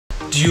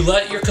Do you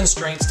let your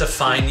constraints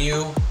define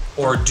you,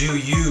 or do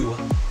you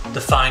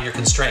define your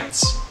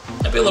constraints?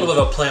 That'd be a little bit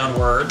of a play on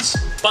words,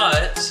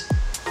 but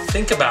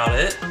think about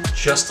it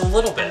just a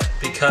little bit,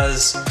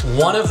 because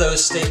one of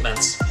those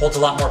statements holds a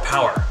lot more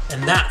power,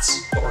 and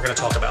that's what we're going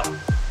to talk about.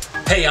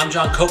 Hey, I'm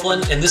John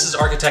Coplen, and this is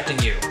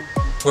Architecting You,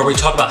 where we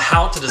talk about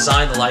how to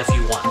design the life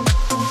you want.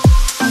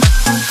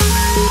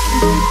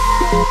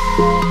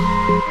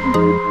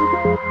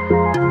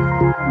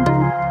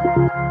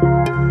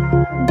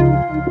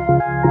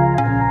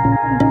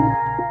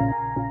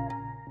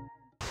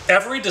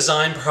 Every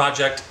design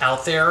project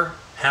out there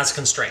has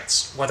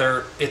constraints,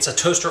 whether it's a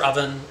toaster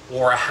oven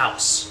or a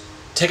house.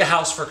 Take a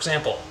house, for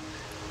example.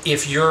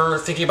 If you're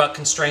thinking about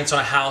constraints on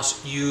a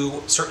house,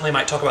 you certainly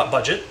might talk about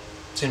budget.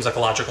 Seems like a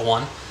logical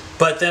one.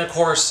 But then, of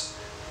course,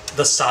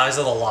 the size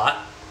of the lot,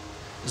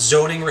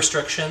 zoning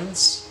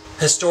restrictions,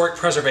 historic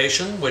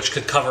preservation, which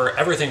could cover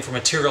everything from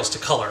materials to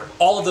color.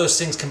 All of those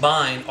things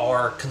combined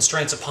are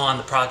constraints upon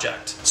the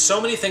project.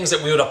 So many things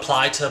that we would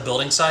apply to a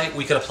building site,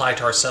 we could apply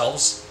to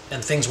ourselves,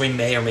 and things we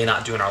may or may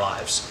not do in our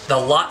lives. The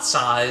lot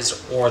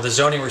size or the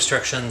zoning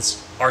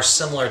restrictions are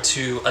similar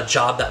to a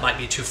job that might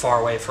be too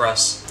far away for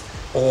us,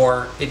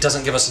 or it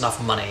doesn't give us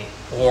enough money,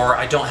 or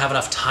I don't have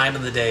enough time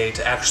in the day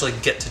to actually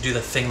get to do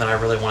the thing that I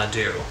really want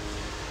to do,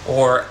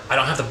 or I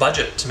don't have the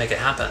budget to make it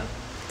happen.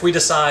 If we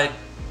decide,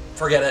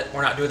 forget it,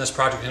 we're not doing this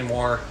project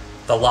anymore,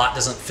 the lot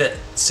doesn't fit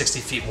 60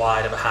 feet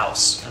wide of a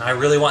house, and I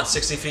really want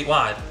 60 feet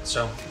wide,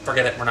 so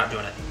forget it, we're not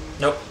doing it.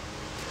 Nope.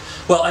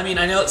 Well, I mean,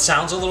 I know it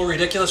sounds a little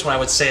ridiculous when I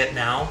would say it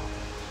now,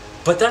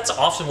 but that's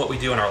often what we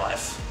do in our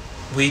life.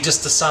 We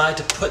just decide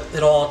to put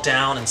it all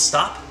down and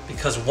stop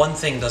because one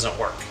thing doesn't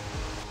work.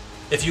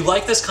 If you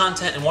like this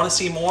content and want to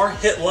see more,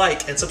 hit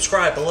like and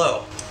subscribe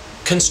below.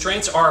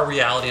 Constraints are a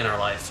reality in our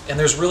life, and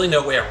there's really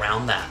no way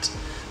around that.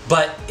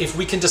 But if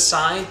we can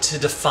decide to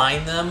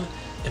define them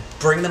and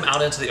bring them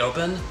out into the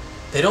open,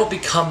 they don't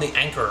become the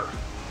anchor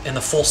and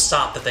the full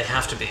stop that they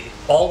have to be.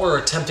 All we're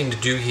attempting to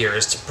do here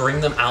is to bring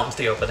them out into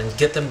the open and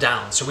get them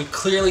down so we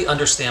clearly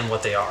understand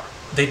what they are.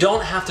 They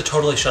don't have to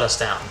totally shut us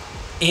down.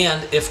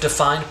 And if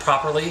defined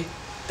properly,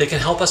 they can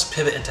help us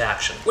pivot into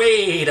action.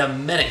 Wait a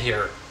minute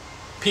here.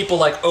 People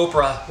like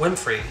Oprah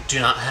Winfrey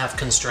do not have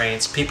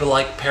constraints. People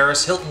like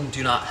Paris Hilton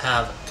do not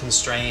have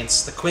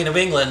constraints. The Queen of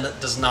England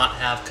does not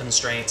have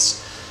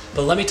constraints.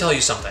 But let me tell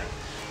you something.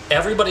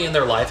 Everybody in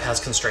their life has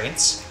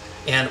constraints.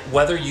 And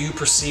whether you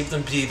perceive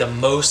them to be the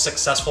most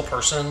successful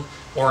person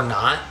or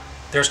not,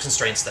 there's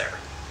constraints there.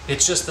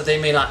 It's just that they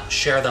may not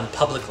share them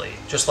publicly,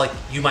 just like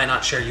you might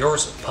not share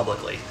yours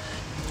publicly.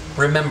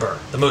 Remember,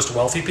 the most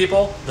wealthy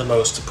people, the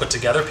most put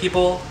together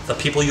people, the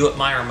people you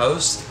admire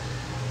most,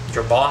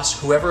 your boss,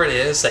 whoever it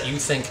is that you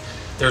think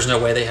there's no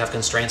way they have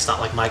constraints, not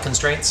like my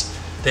constraints,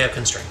 they have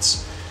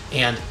constraints.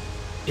 And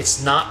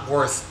it's not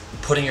worth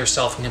putting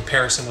yourself in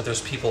comparison with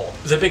those people.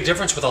 The big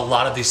difference with a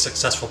lot of these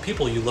successful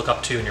people you look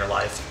up to in your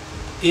life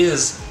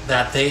is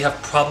that they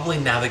have probably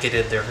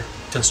navigated their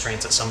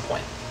constraints at some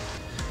point.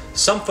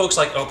 Some folks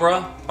like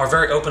Oprah are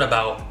very open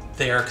about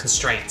their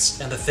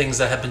constraints and the things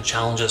that have been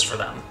challenges for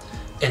them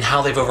and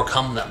how they've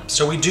overcome them.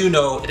 So we do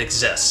know it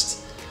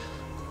exists.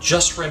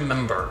 Just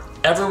remember,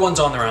 everyone's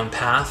on their own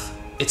path.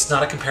 It's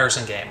not a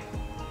comparison game.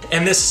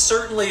 And this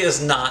certainly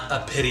is not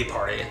a pity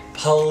party.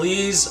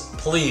 Please,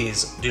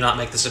 please do not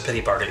make this a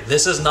pity party.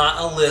 This is not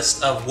a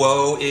list of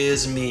woe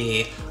is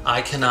me,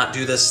 I cannot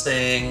do this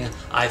thing,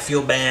 I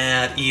feel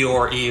bad,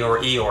 Eeyore, Eeyore,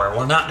 Eeyore.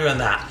 We're not doing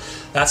that.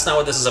 That's not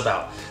what this is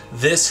about.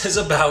 This is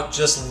about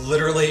just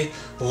literally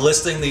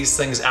listing these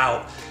things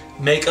out.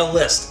 Make a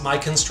list. My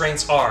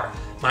constraints are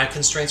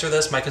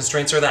this, my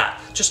constraints are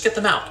that. Just get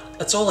them out.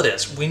 That's all it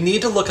is. We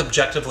need to look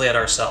objectively at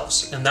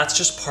ourselves, and that's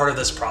just part of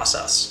this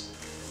process.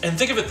 And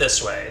think of it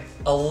this way,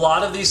 a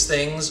lot of these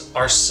things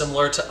are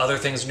similar to other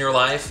things in your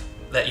life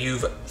that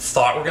you've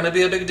thought were gonna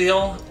be a big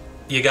deal.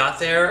 You got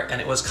there and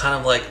it was kind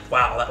of like,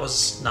 wow, that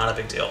was not a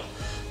big deal.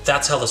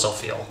 That's how this will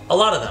feel. A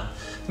lot of them.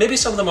 Maybe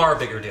some of them are a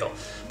bigger deal,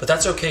 but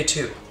that's okay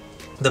too.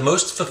 The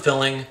most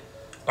fulfilling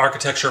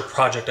architecture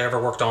project I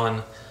ever worked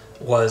on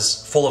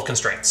was full of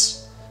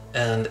constraints.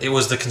 And it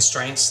was the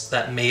constraints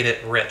that made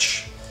it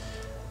rich.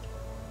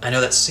 I know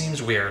that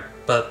seems weird,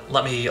 but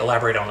let me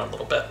elaborate on it a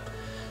little bit.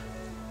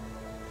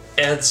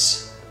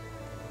 Ed's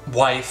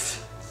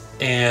wife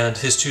and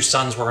his two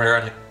sons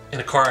were in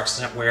a car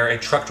accident where a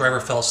truck driver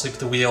fell asleep at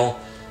the wheel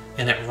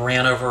and it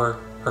ran over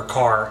her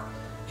car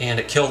and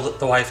it killed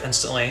the wife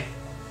instantly.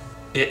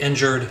 It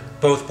injured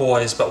both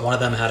boys, but one of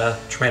them had a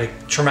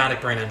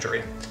traumatic brain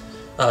injury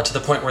to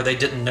the point where they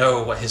didn't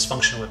know what his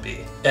function would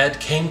be. Ed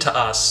came to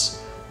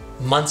us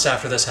months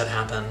after this had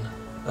happened,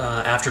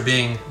 after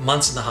being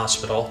months in the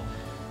hospital,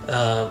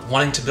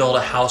 wanting to build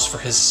a house for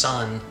his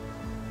son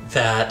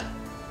that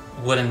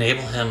would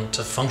enable him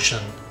to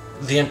function.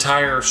 The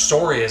entire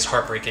story is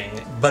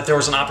heartbreaking, but there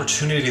was an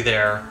opportunity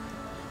there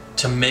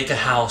to make a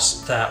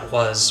house that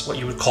was what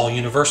you would call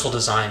universal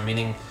design,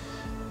 meaning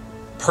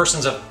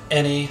persons of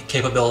any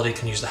capability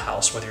can use the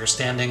house, whether you're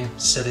standing,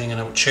 sitting in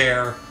a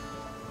chair,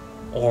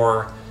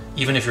 or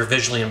even if you're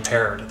visually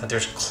impaired, that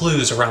there's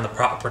clues around the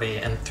property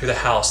and through the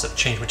house that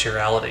change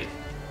materiality.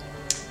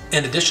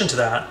 In addition to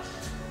that,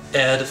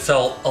 Ed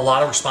felt a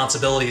lot of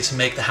responsibility to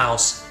make the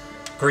house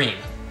green.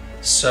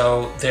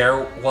 So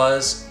there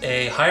was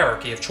a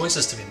hierarchy of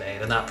choices to be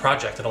made in that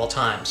project at all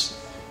times.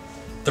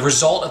 The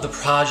result of the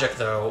project,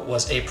 though,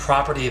 was a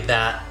property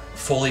that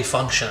fully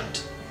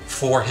functioned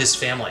for his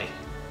family.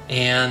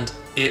 And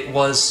it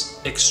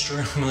was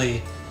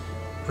extremely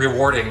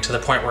rewarding to the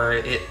point where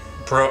it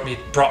brought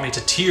me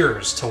to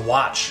tears to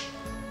watch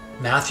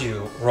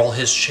Matthew roll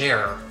his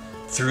chair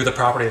through the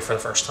property for the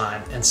first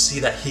time and see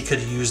that he could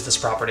use this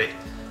property.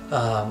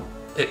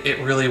 It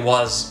really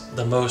was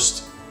the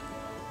most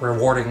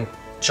rewarding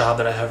job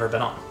that I've ever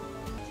been on.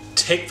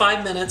 Take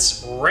 5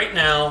 minutes right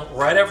now,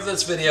 right after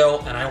this video,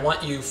 and I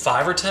want you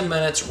 5 or 10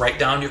 minutes, write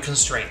down your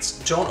constraints.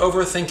 Don't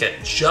overthink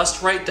it.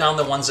 Just write down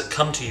the ones that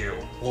come to you.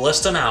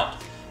 List them out.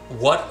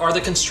 What are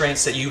the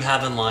constraints that you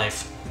have in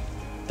life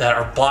that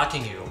are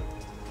blocking you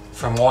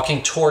from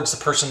walking towards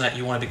the person that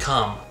you want to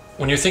become?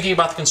 When you're thinking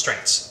about the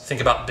constraints,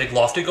 think about big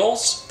lofty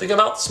goals, think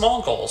about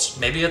small goals.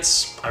 Maybe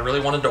it's, I really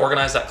wanted to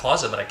organize that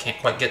closet, but I can't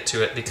quite get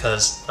to it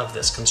because of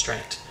this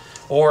constraint.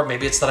 Or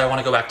maybe it's that I want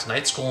to go back to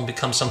night school and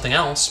become something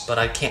else, but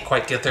I can't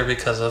quite get there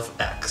because of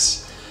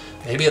X.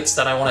 Maybe it's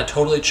that I want to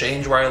totally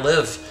change where I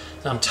live,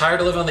 and I'm tired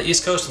of living on the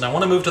East Coast and I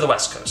want to move to the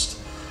West Coast.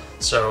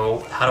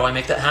 So how do I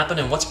make that happen,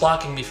 and what's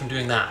blocking me from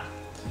doing that?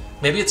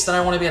 Maybe it's that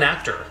I want to be an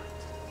actor,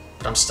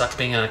 but I'm stuck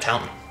being an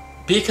accountant.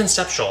 Be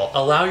conceptual.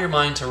 Allow your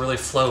mind to really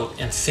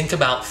float and think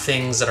about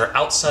things that are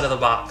outside of the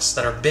box,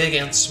 that are big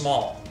and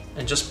small,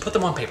 and just put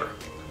them on paper.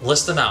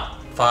 List them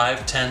out,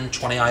 5, 10,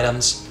 20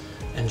 items,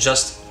 and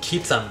just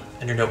keep them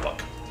in your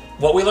notebook.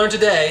 What we learned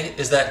today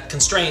is that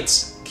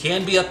constraints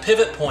can be a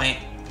pivot point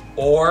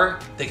or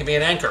they can be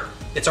an anchor.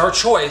 It's our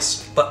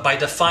choice, but by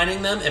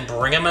defining them and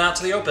bringing them out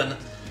to the open,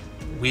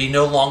 we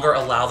no longer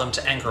allow them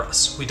to anchor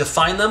us. We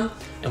define them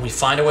and we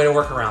find a way to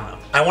work around them.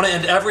 I want to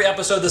end every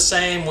episode the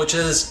same, which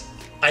is,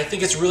 I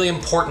think it's really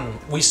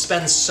important. We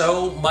spend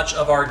so much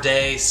of our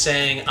day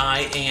saying,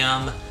 I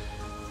am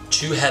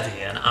too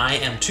heavy, and I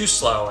am too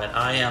slow, and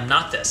I am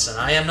not this, and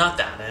I am not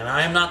that, and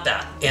I am not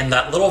that. And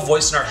that little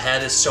voice in our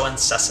head is so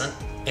incessant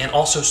and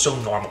also so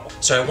normal.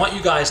 So I want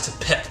you guys to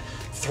pick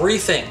 3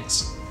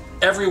 things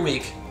every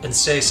week and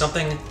say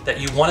something that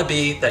you want to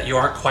be that you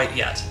aren't quite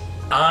yet.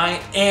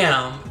 I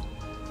am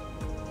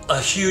a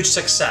huge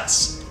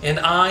success, and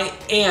I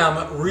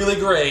am really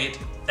great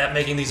at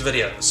making these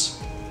videos.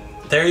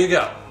 There you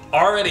go.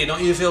 Already,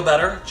 don't you feel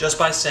better just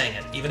by saying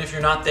it? Even if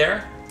you're not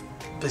there,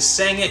 by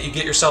saying it, you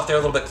get yourself there a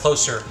little bit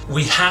closer.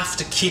 We have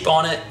to keep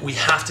on it. We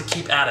have to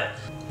keep at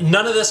it.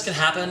 None of this can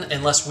happen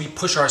unless we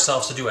push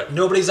ourselves to do it.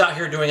 Nobody's out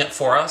here doing it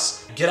for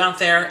us. Get out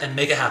there and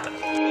make it happen.